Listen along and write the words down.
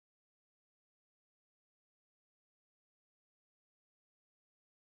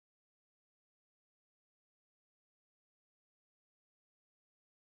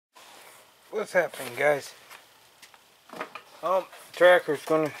What's happening, guys? Tractor's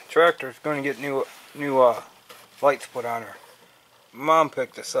gonna get new lights put on her. Mom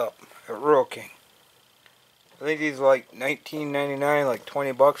picked this up at Rural King. I think these are like $19.99, like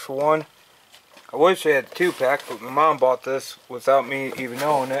 20 bucks for one. I wish they had the 2-pack, but my mom bought this without me even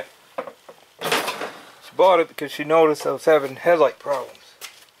knowing it. She bought it because she noticed I was having headlight problems.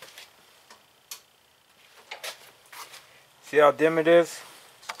 See how dim it is?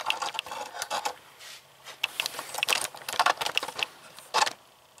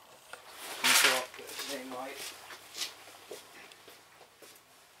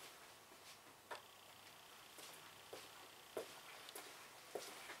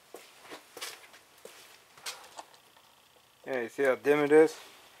 Yeah, you see how dim it is?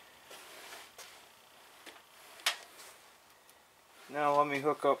 Now let me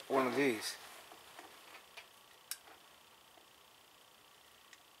hook up one of these.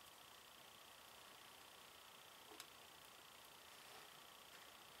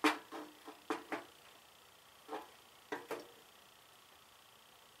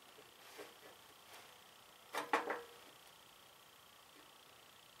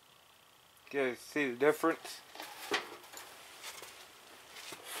 Okay, see the difference?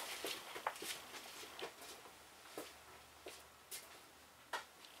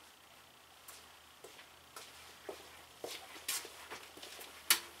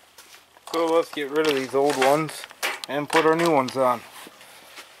 So let's get rid of these old ones and put our new ones on.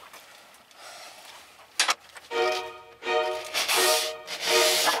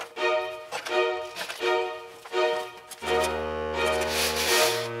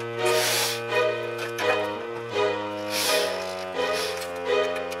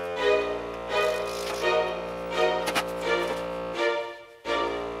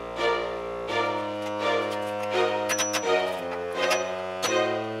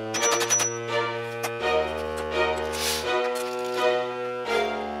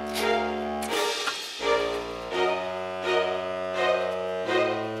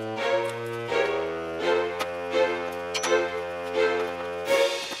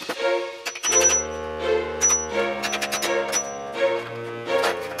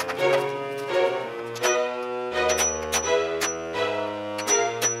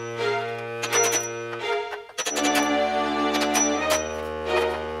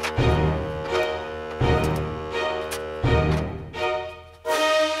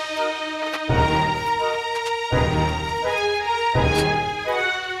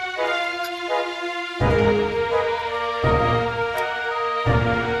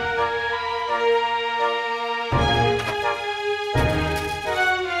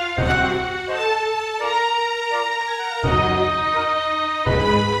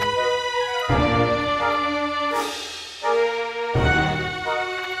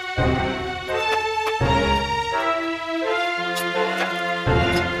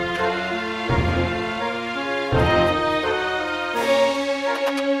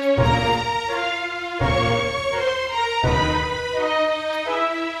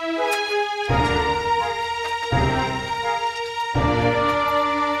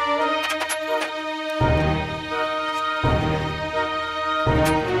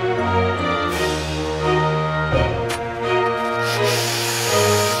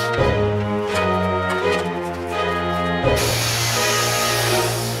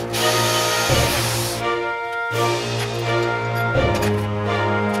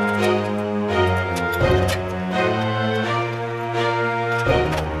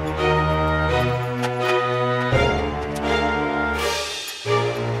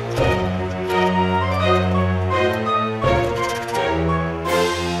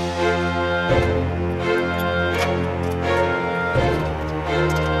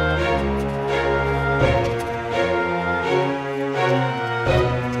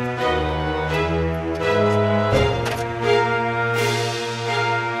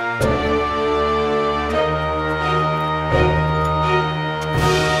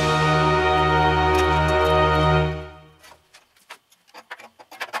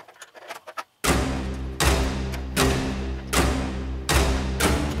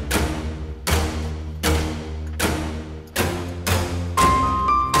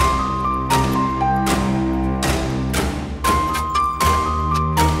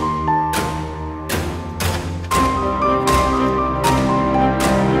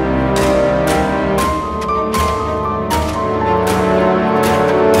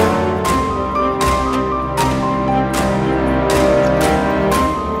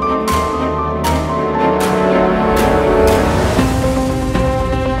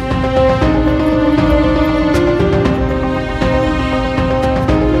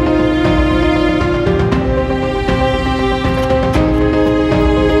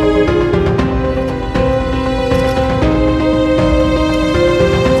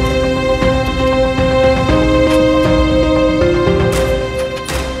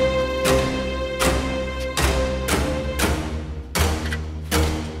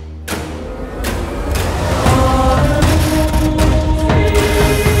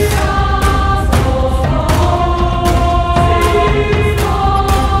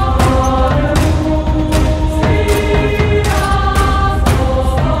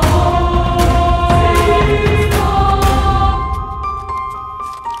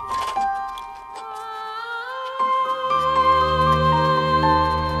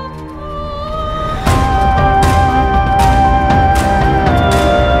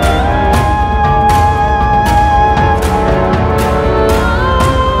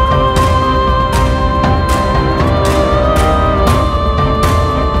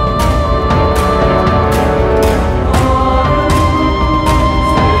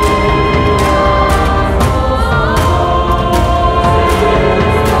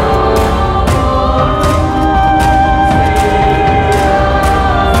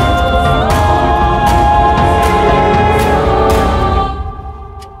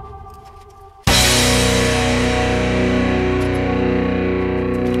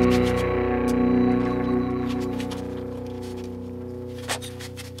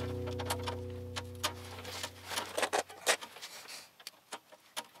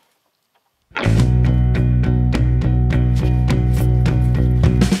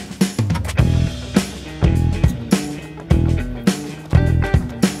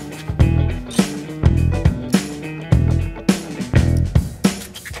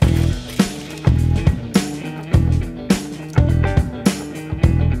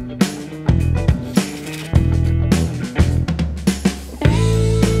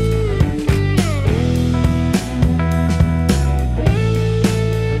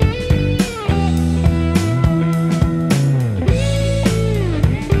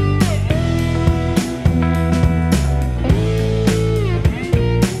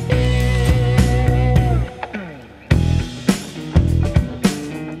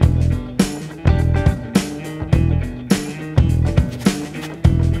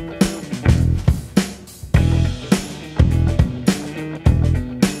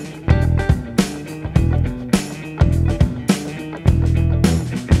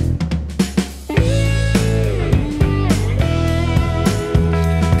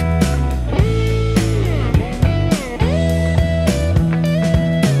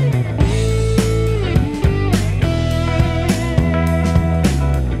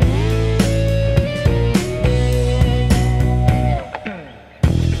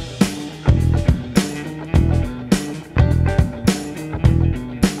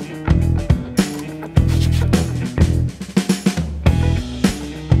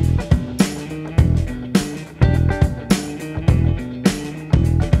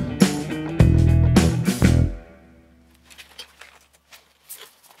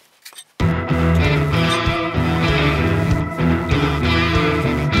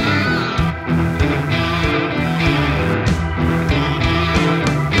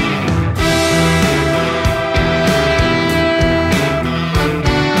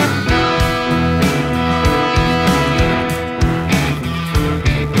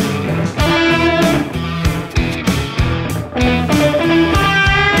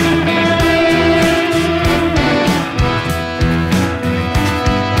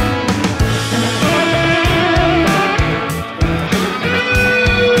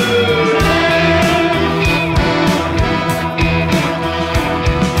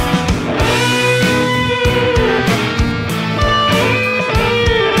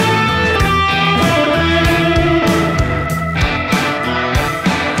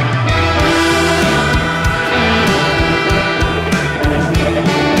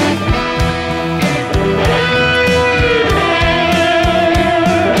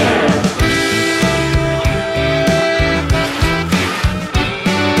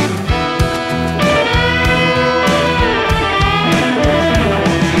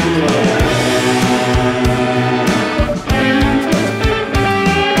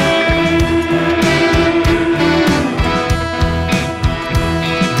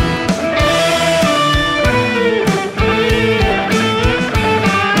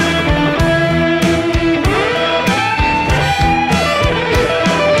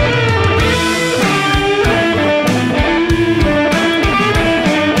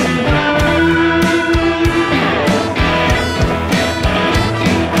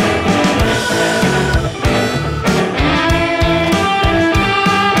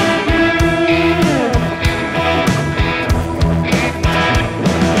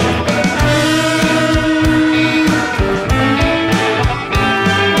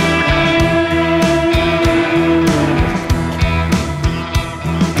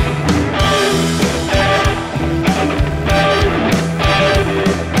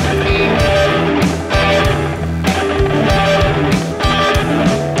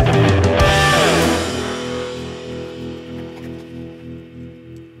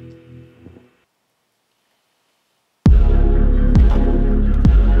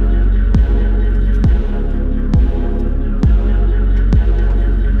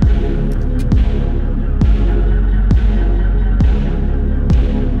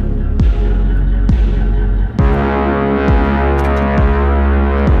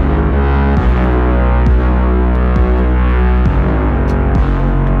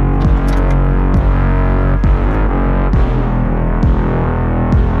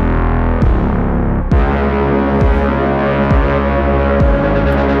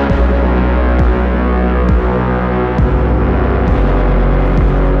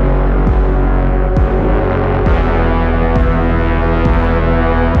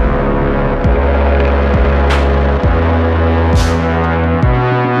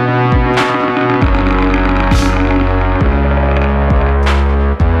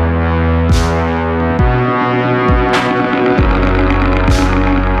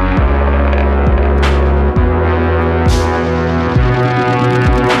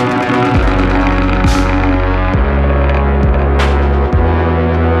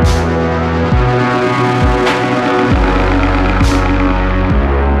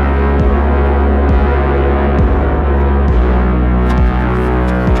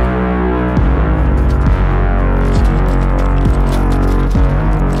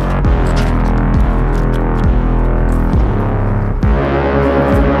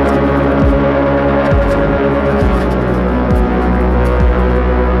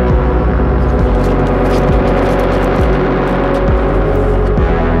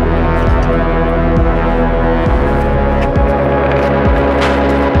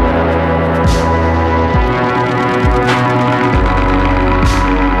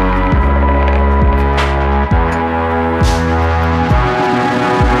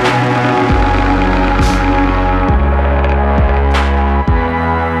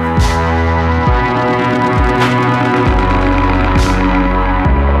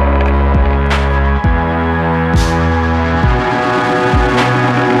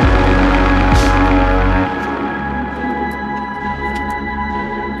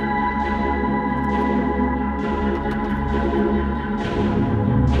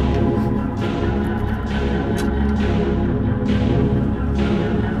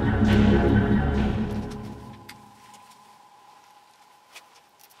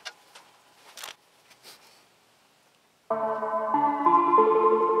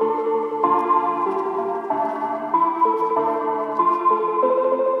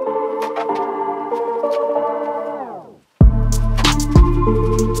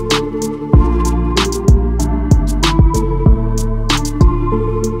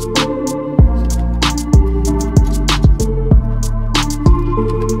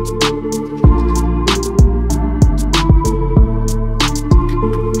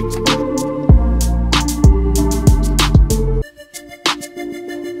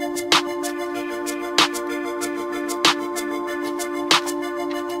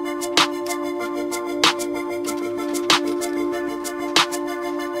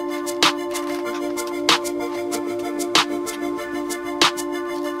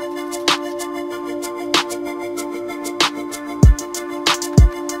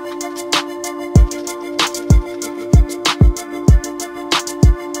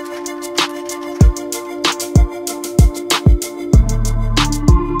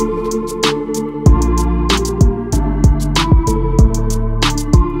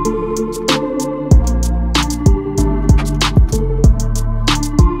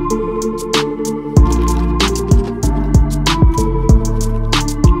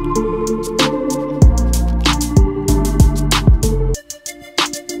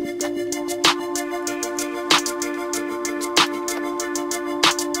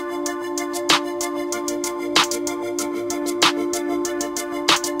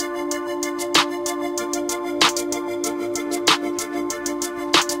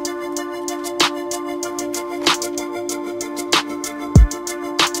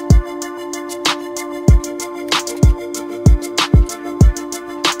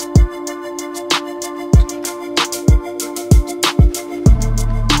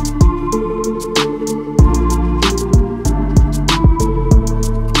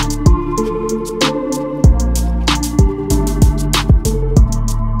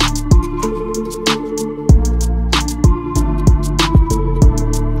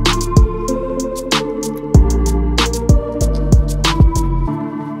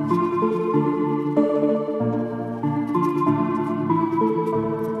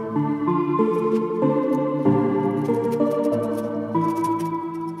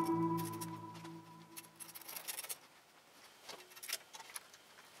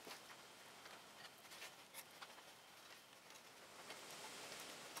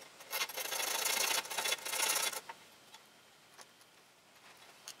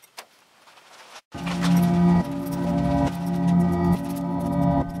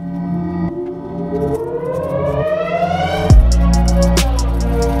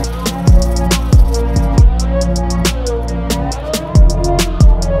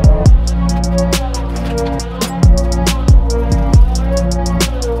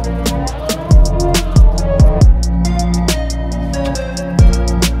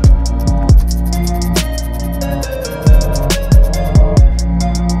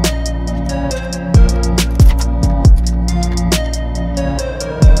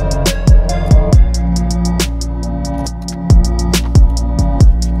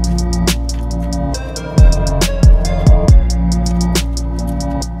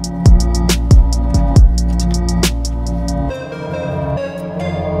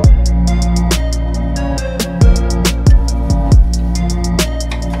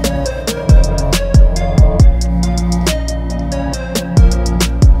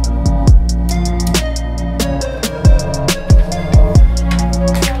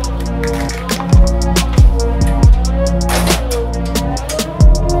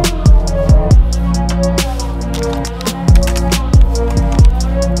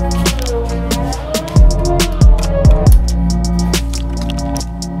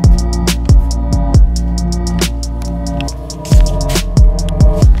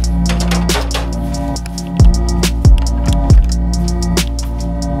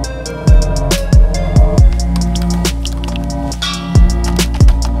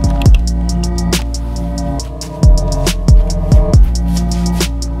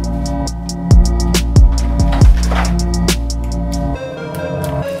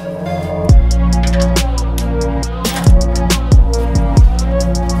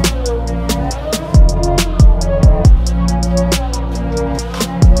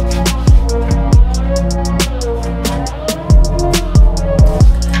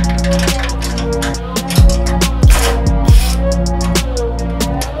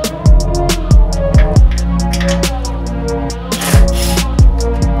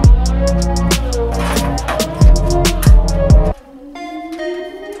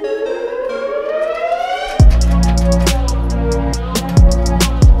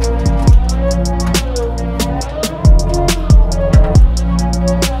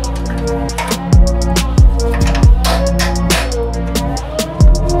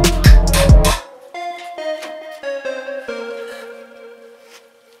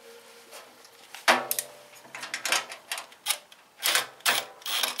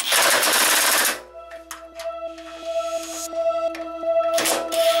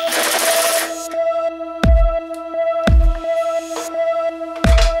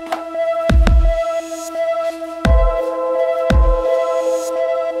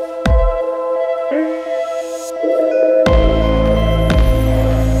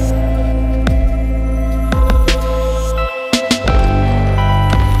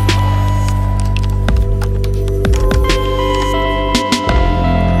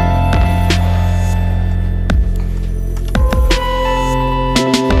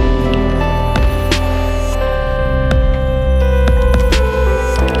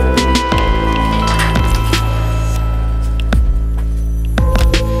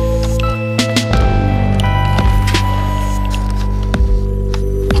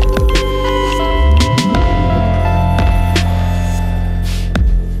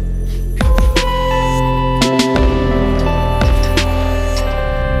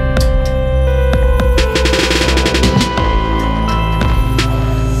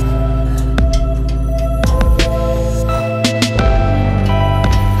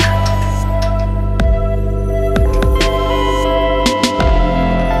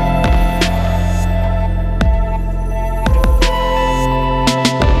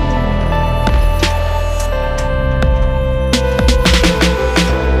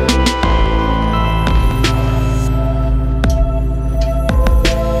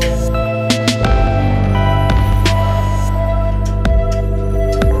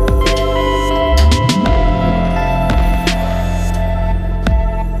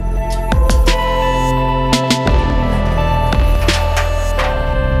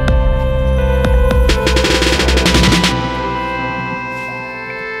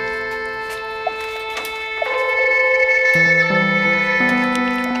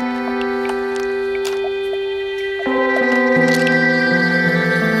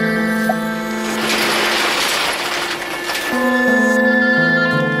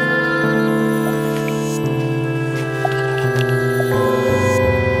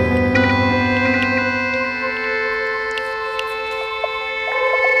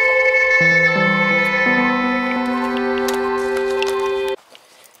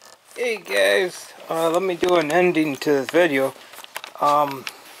 Hey guys, let me do an ending to this video. A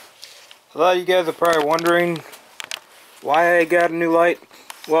lot of you guys are probably wondering why I got a new light.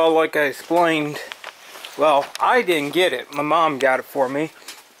 Well, like I explained, well, I didn't get it. My mom got it for me.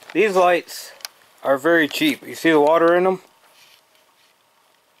 These lights are very cheap. You see the water in them?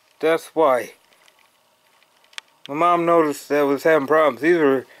 That's why. My mom noticed that I was having problems. These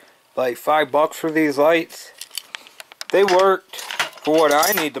were like $5 for these lights. They worked for what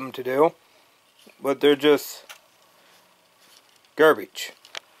I need them to do, but they're just garbage.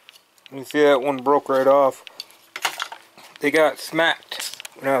 You see that one broke right off. They got smacked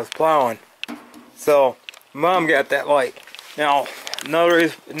when I was plowing. So, Mom got that light. Now, another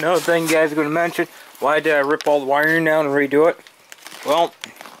thing you guys are going to mention, why did I rip all the wiring down and redo it? Well,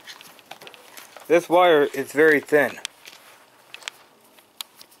 this wire is very thin.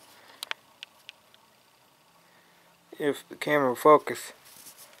 If the camera will focus.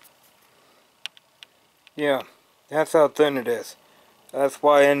 Yeah, that's how thin it is. That's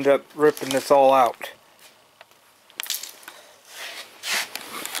why I ended up ripping this all out.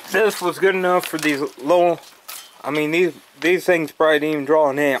 This was good enough for these low, I mean these things probably didn't even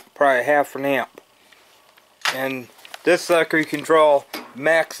draw an amp, probably half an amp. And this sucker you can draw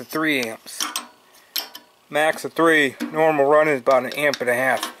max of 3 amps. Max of 3, normal run is about 1.5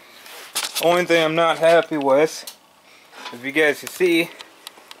 amps. Only thing I'm not happy with, if you guys can see,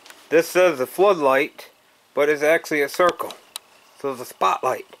 this says a floodlight, but it's actually a circle. So it's a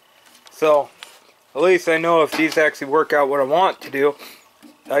spotlight. So, at least I know if these actually work out what I want to do,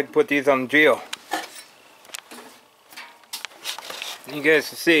 I'd put these on the geo. You guys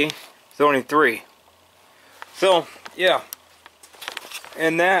can see, it's only 3. So, yeah.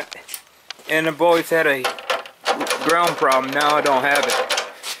 And that, and I've always had a ground problem. Now I don't have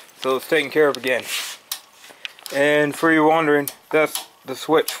it. So it's taken care of again. And for you wondering, that's the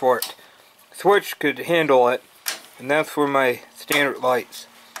switch for it. The switch could handle it, and that's for my standard lights.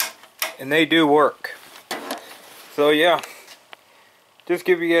 And they do work. So yeah, just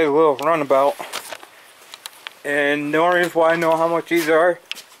give you guys a little runabout. And the reason why I know how much these are,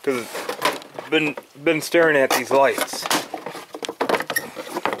 because I've been staring at these lights.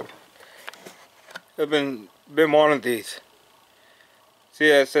 I've been wanting these. See,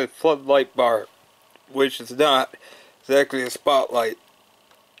 that says floodlight bar, which is not. It's actually a spotlight.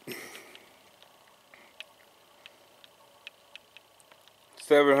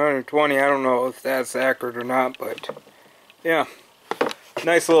 $720. I don't know if that's accurate or not, but yeah,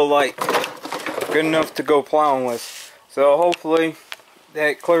 nice little light. Good enough to go plowing with. So hopefully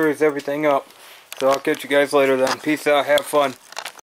that clears everything up. So I'll catch you guys later then. Peace out. Have fun.